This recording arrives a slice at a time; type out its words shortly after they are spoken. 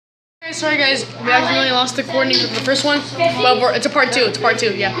Sorry guys, we accidentally lost the coordinates of the first one, but it's a part two. It's part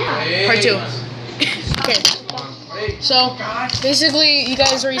two, yeah, part two. Okay. So basically, you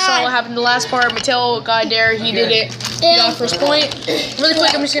guys already saw what happened in the last part. Mateo got there, he did it. He got first point. Really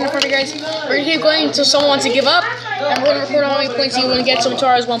quick, I'm just gonna inform you guys. We're gonna keep going until someone wants to give up, and we're gonna record how many points he win get. So Mateo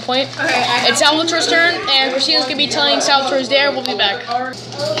has 1 point. It's Salvatore's turn, and Christina's gonna be telling Salvatore's dare. We'll be back.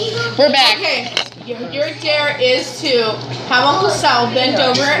 We're back. Okay. Your dare is to have Uncle Sal bend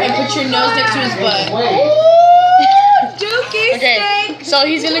over and put your nose next to his butt. Dookie steak. So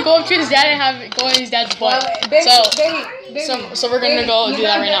he's gonna go up to his dad and have it go in his dad's butt. So we're gonna go do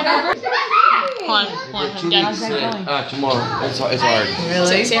that right now. Hold on, Dad. Tomorrow. It's hard.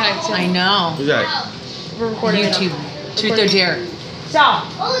 Really? Say hi. I know. Who's that? We're recording YouTube. Truth or dare. Sal.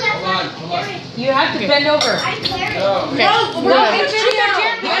 You have to bend over. Okay. No, it's truth or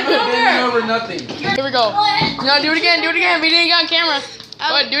dare. Bend over. Over nothing. Here we go. No, do it again. Do it again. We didn't get on camera.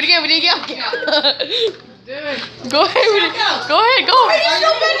 Go ahead. Do it again. We didn't get on camera. Go ahead. Go ahead. Go.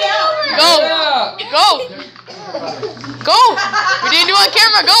 Go. Go. We didn't do it on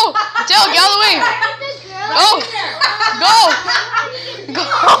camera. Go. Mateo, get out of the way. Go. Go.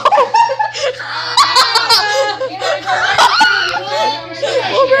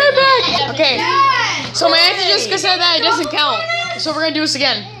 We'll be right back. Okay. So my auntie Jessica said that it doesn't count. So we're gonna do this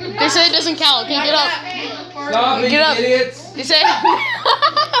again. They said it doesn't count. Okay, get up. Get up. They said.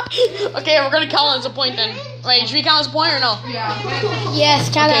 Okay, we're gonna count as a point then. Wait, should we count as a point or no? Yes,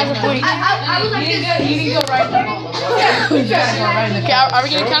 count as a point. You can go right in the ball. Okay, are we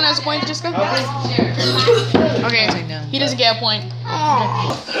gonna count as a point, Jessica? Okay. He doesn't get a point.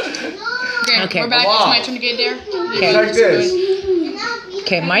 Okay, we're back. It's my turn to get there. Okay. Like this.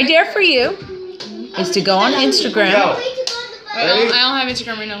 Okay, my dare for you is to go on Instagram. I don't have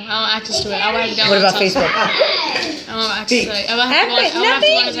Instagram right now. I don't have access to it. I'll have to download What about it. Facebook? I don't have access to it. I'll have to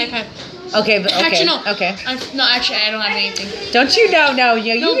go on his iPad. Okay, but okay. Actually, no. Okay. No, actually, I don't have anything. Don't you know? No,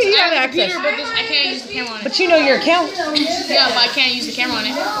 you I have have a access. computer, but I can't use the camera on it. But you know your account. Yeah, but I can't use the camera on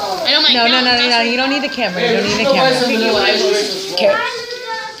it. I know my No. account. You don't need the camera. You don't need the camera. Okay.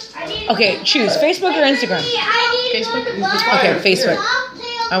 Okay, choose Facebook or Instagram. Facebook. Okay, Facebook.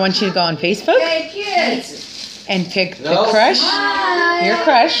 I want you to go on Facebook and pick the crush, your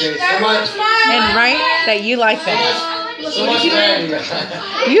crush, and write that you like them.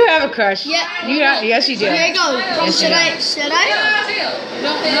 You have a crush. Yeah. Yes, you do. Here I go. Yes, Should I?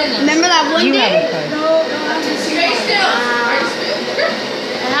 Remember that one You day?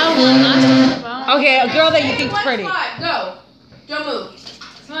 have a crush. Okay, a girl that you think's pretty. Go. Don't move.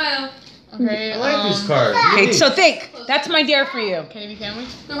 Smile. Okay. I like these cards. Okay, so think. That's my dare for you. Can it be family?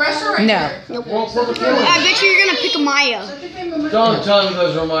 The rest are right I there. bet you you're gonna pick a Maya. Don't tell me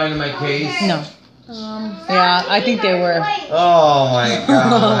those were mine in my case. No. Yeah, I think they were. Oh my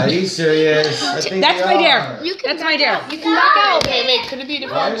god. Are you serious? I think That's my dare. That's my dare. You can back out. Okay, wait. Could it be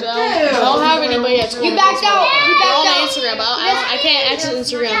different? I don't have anybody at school. You backed out. You They're on backed my out. Instagram. I can't access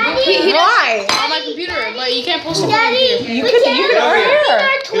Instagram. Why? On my computer, but you can't post it on my computer. You could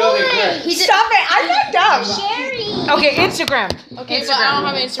over here. He did. Stop it. I'm not dumb. Sherry. Okay, Instagram. Okay, but I don't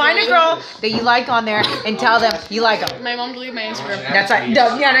have Instagram. Find a girl that you like on there and tell them you like them. My mom deleted my Instagram. That's right.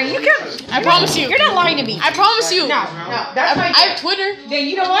 No, you can. I promise you. You're not lying to me. I promise you. No, that's my I have Twitter. Then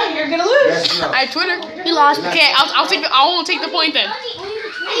you know what? You're gonna lose. I have Twitter. He lost. Okay, I'll take the. I won't take the point then.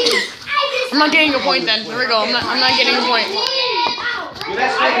 I'm not getting a point then. There we go. I'm not getting a point. My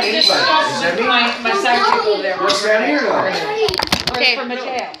sidekick over there. What's that here? Okay. For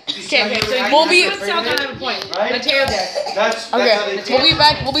Mateo. Okay. We'll be. Sal don't have a point. Mateo there. That's Okay. how they We'll be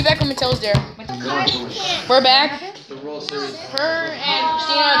back. We'll be back when Mateo's there. We're back. The World Series. Her and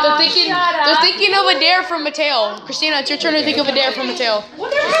Christina, they're thinking of a dare from Mateo. Christina, it's your turn to think of a dare from Mateo. Well,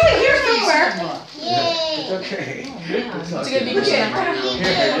 they're really here somewhere. It's okay. It's gonna be Christina.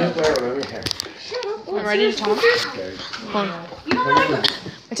 I'm ready to talk.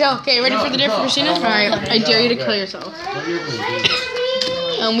 Mateo, okay, ready for the dare for Christina? All right, I dare you to kill yourself.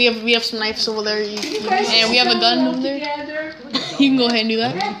 We have some knives over there, and we have a gun over there. You can go ahead and do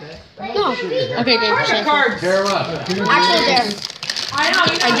that. No. Okay, Christina. Tear 'em up. Actual dare.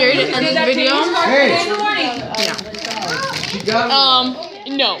 I dare you to end this video. Hey.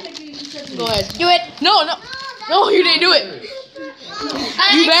 No. Go ahead. Do it. No, you didn't do it.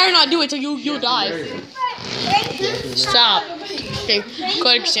 You better not do it till you'll die. Stop. Okay, go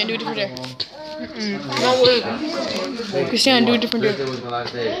ahead, Christina. Do a different dare. No, wait. Christina, do a different Thursday day. was my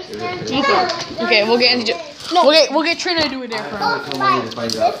last day. Okay, we'll get into. We'll get Trina to do a day for her.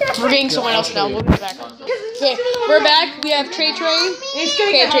 We're getting someone else now. We'll be back. Okay, we're back. We have Trey. It's gonna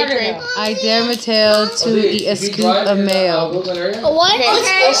Okay, get harder Trey. now. I dare Mateo to eat a scoop of mayo. What? Okay,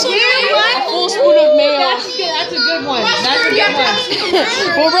 a full spoon of mayo. That's a good one. That's a good one.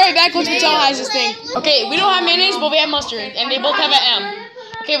 We'll be right back once Mattel has this thing. Okay, we don't have mayonnaise, but we have mustard, and they both have an M.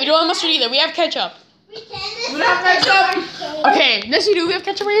 Okay, we don't have mustard either. We have ketchup. Okay, yes we do. We have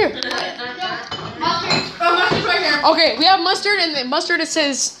ketchup right here. Okay, we have mustard, and the mustard it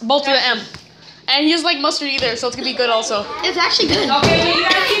says both with an M. And he doesn't like mustard either, so it's gonna be good also. It's actually good.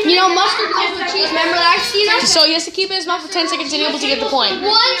 You know, mustard comes with cheese. Remember that, Cena? So he has to keep it in his mouth for 10 seconds and able to get the point. 1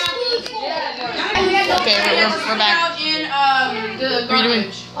 spoonful. Okay, we're back. What are you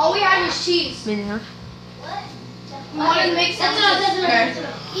doing? All we had was cheese. You want to make sense of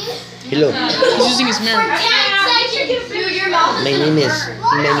Hello, He's using his mirror. my name is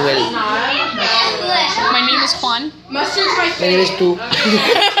Emmanuel. My name is Juan. My name is Tu.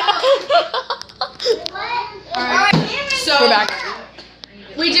 So We're back.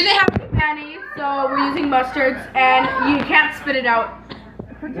 we didn't have mayonnaise, so we're using mustards, and you can't spit it out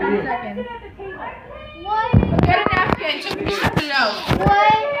for 10 seconds. Get a napkin, just spit it out.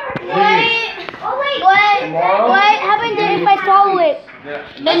 What happens if I swallow it?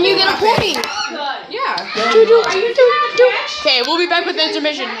 Then you get a point. Yeah. Okay, we'll be back with the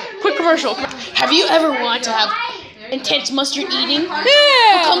intermission. Quick commercial. Have you ever wanted to have intense mustard eating?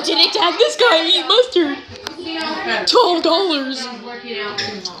 Yeah. Come today to have this guy eat mustard. $12.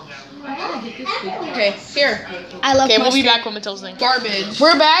 Okay, here. I love Okay, we'll be mustard. back with Mattel's thing. Garbage.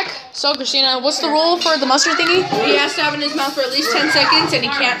 We're back. So, Christina, what's the rule for the mustard thingy? He has to have it in his mouth for at least 10 seconds, and he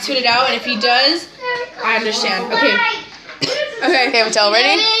can't spit it out, and if he does, I understand. Okay. Okay. Okay, Mattel,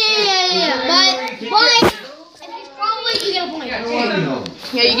 ready? Yeah. But if you swallow it, you get a point.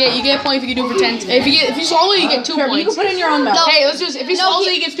 Yeah, you get a point if you can do it for 10. If you swallow it, you get 2 You can points. put it in your own mouth. No. Hey, let's do this. If he swallows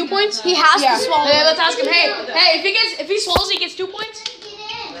it, he gets 2 points. He has Yeah. to swallow Hey, it. let's ask him. Hey, if he swallows it, he gets 2 points.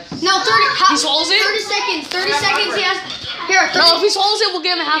 No, 30. He swallows it? 30 seconds. 30 seconds. He has. Here. 30, No, if he swallows it, we'll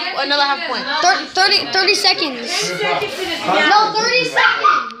give him another half point. 30 seconds. No, 30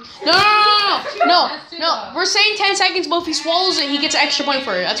 seconds. No. We're saying 10 seconds, but if he swallows it, he gets an extra point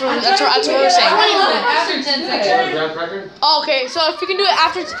for it. That's what we're saying. Oh, okay, so if you can do it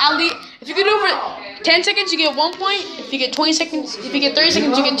after at least, if you can do it for 10 seconds, you get 1 point. If you get 20 seconds, if you get 30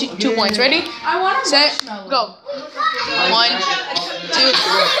 seconds, you get 2 points. Ready? Set, go. 1, 2.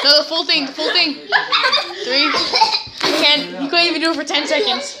 No, the full thing. 3. You can't even do it for 10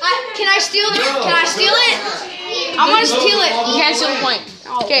 seconds. Can I steal it? Can I steal it? I'm gonna steal it. You can't steal the point.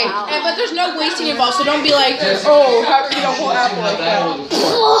 Okay. But there's no wasting involved, so don't be like, oh, how do you eat a whole apple like that?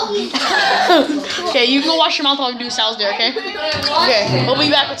 Okay, you go wash your mouth while we do Sal's Dare, okay? Okay, we'll be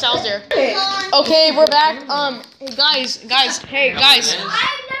back with Sal's Dare. Okay, we're back. Hey guys. Hey guys.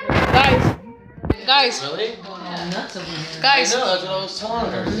 Really? Guys. No, that's what I was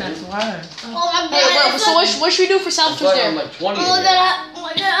telling her. Hey, so what should we do for Sal's That's why I'm Dare? like 20.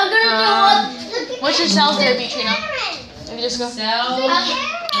 I'm gonna What should Sal's Dare be, Trina? Maybe just go.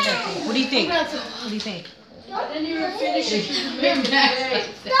 What do you think? What do you think? I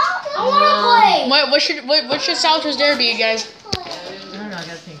wanna play. What should Sal's Dare be, guys? I don't know. I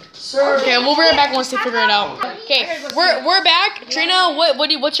gotta think. Okay, we'll bring it back once they figure it out. Okay, we're back. Trina,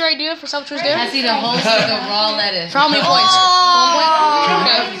 what's your idea for Sal's Dare? I see the whole stick of raw lettuce. For how many points? 1 point?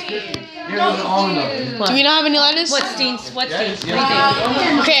 Okay. Do we not have any lettuce? What stinks? What do you think?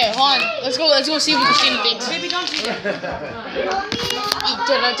 Okay, hold on. Let's go see what Christina thinks.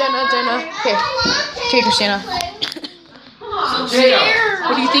 Dinner. Okay, Christina. What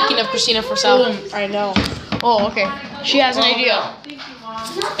are you thinking of, Christina, for Sal? I know. Oh, okay. She has an idea.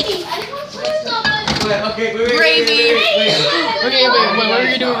 Okay, Gravy. Okay, wait, what are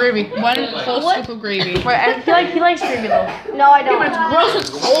you gonna do with gravy? 1 full scoop of gravy. Wait, I feel like he likes gravy though. No, I don't. Gross, it's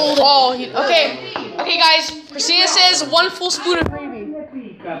cold. Oh, okay, guys. Christina says 1 full spoon of gravy.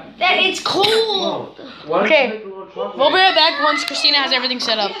 That it's cold. Okay, we'll be right back once Christina has everything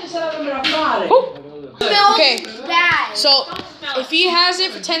set up. Okay, Bad. so if he has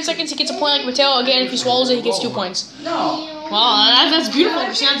it for 10 seconds, he gets a point like Mateo. Again, if he swallows it, he gets 2 points. Wow, that's beautiful,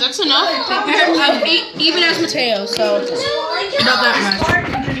 Christina. That's enough. I'm even as Mateo, so not that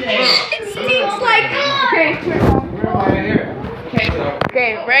It stinks like.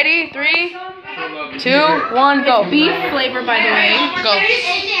 Okay, ready? 3, 2, 1, go. beef flavor, by the way. Go.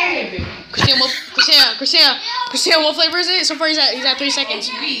 Christina, what flavor is it? So far, he's at 3 seconds.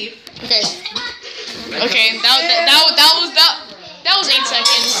 Beef. Okay. Okay, that That was 8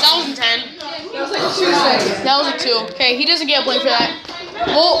 seconds. That wasn't 10. That was like 2 seconds. That was like 2. Okay, he doesn't get a point for that.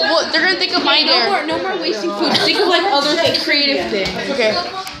 Well, they're gonna think of my dare. No more wasting food. Think of like other like creative things. Okay.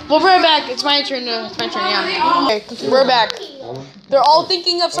 We'll be right back. It's my turn. Yeah. Okay, we're back. They're all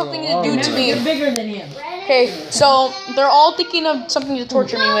thinking of something to do to me. Bigger than him. Okay, so they're all thinking of something to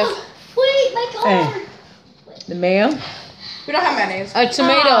torture me with. Wait, my car. Hey, the mayo. We don't have mayonnaise. A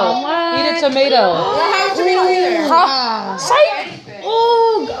tomato. Eat a tomato. We don't have a tomato either. Huh? Psych!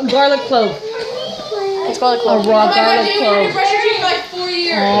 Oh, garlic clove. It's called a A clove. raw Oh my God, garlic Jake, we clove. brushed your teeth for like 4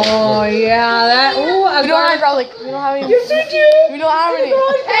 years. Oh yeah, that. Ooh, a We don't have garlic. garlic. We don't have any. Yes, we do. We don't have any.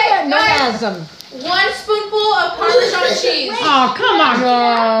 Hey, No guys, awesome. 1 spoonful of Parmesan cheese. Oh, come on.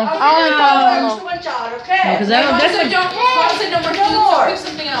 I don't like garlic. Because that's Mom said like don't. Mom said no more food, so pick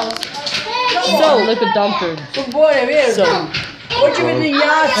something else. so like a doctor. So.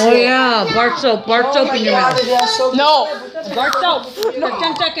 Oh yeah, bar soap in your mouth. No. Bar soap for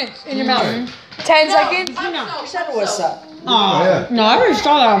 10 seconds in your mouth. 10 seconds? Oh, Yeah. no, I already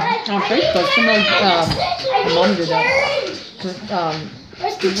saw that on Facebook. Someone, my mom did that.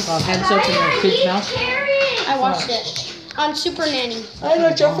 Hand soap in your kid's mouth. I watched it on Super Nanny.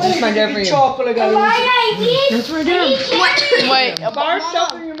 That's my dad for you. That's what I do. Wait. Bar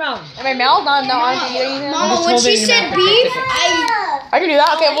soap in your mouth. In my mouth? No, I don't eat anything. Mama, when she said beef, I can do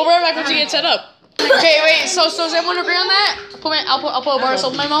that. Okay, we'll be right back once you get set up. Okay, wait. So does everyone agree on that? I'll put a bar of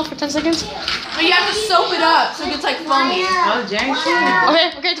soap in my mouth for 10 seconds. But you have to soap it up so it gets like foamy. Oh, dang.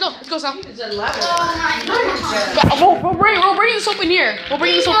 Okay, let's go. Let's go, Sal. It's 11. We'll bring the soap in here. We'll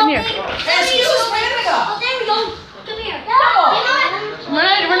bring the soap in here. Oh, there we go. Come here.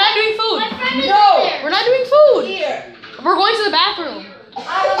 We're not doing food. No. We're not doing food. We're going to the bathroom.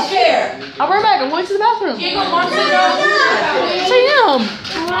 I don't care. I'll be right back. I'm going to the bathroom. Diego, Mom said no. Yes, I am.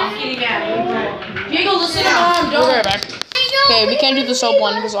 Diego, listen to Mom. We'll be Don't. right back. Okay, we can't do the soap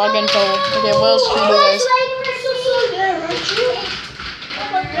one because I'll get in trouble. Okay, what else can we do, guys?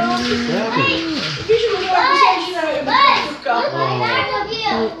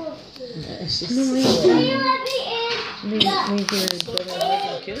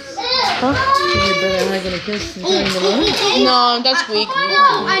 No, that's weak.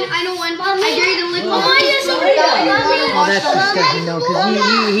 I know one. I dare you to lick my Oh, that's disgusting, no,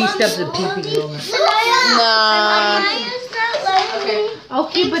 because he steps a pee-pee on it. Nah.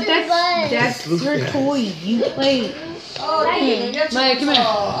 Okay, but that's your toy. You play. Maya, come here.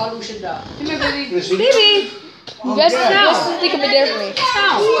 Baby! You guys let's think of a dare for me.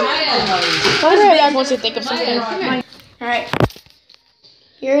 I'll be right back once you think of something. Alright.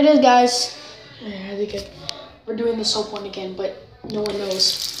 Here it is, guys. Yeah, I think we're doing the soap one again, but no one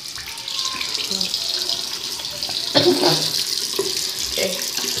knows. Okay.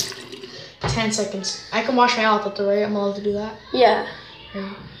 10 seconds. I can wash my mouth up there, right? I'm allowed to do that? Yeah. Okay.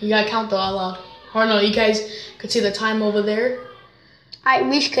 You gotta count though out loud. Or no, you guys could see the time over there.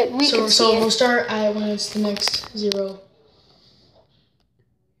 We could So see we'll it. start at when it's the next 0.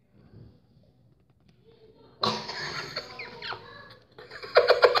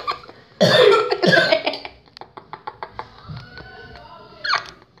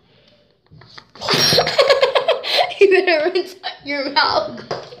 You better rinse out your mouth.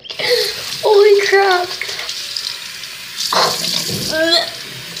 Holy crap.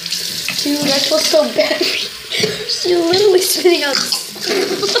 Dude, that feels so bad. You're literally spitting out.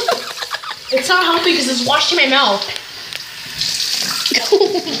 It's not healthy because it's washing my mouth.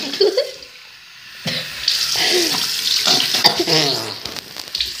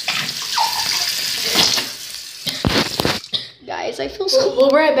 Guys, I feel so We'll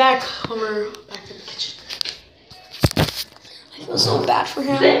be right back when we're back in the kitchen. I feel so bad for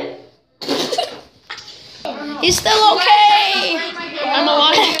him. He's still okay. I'm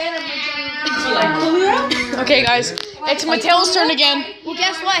alive. Okay, guys, it's Mateo's turn again. Well,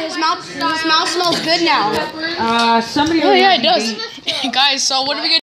 guess what? His mouth smells good now. Somebody. Oh yeah, it does. Guys, so what are we gonna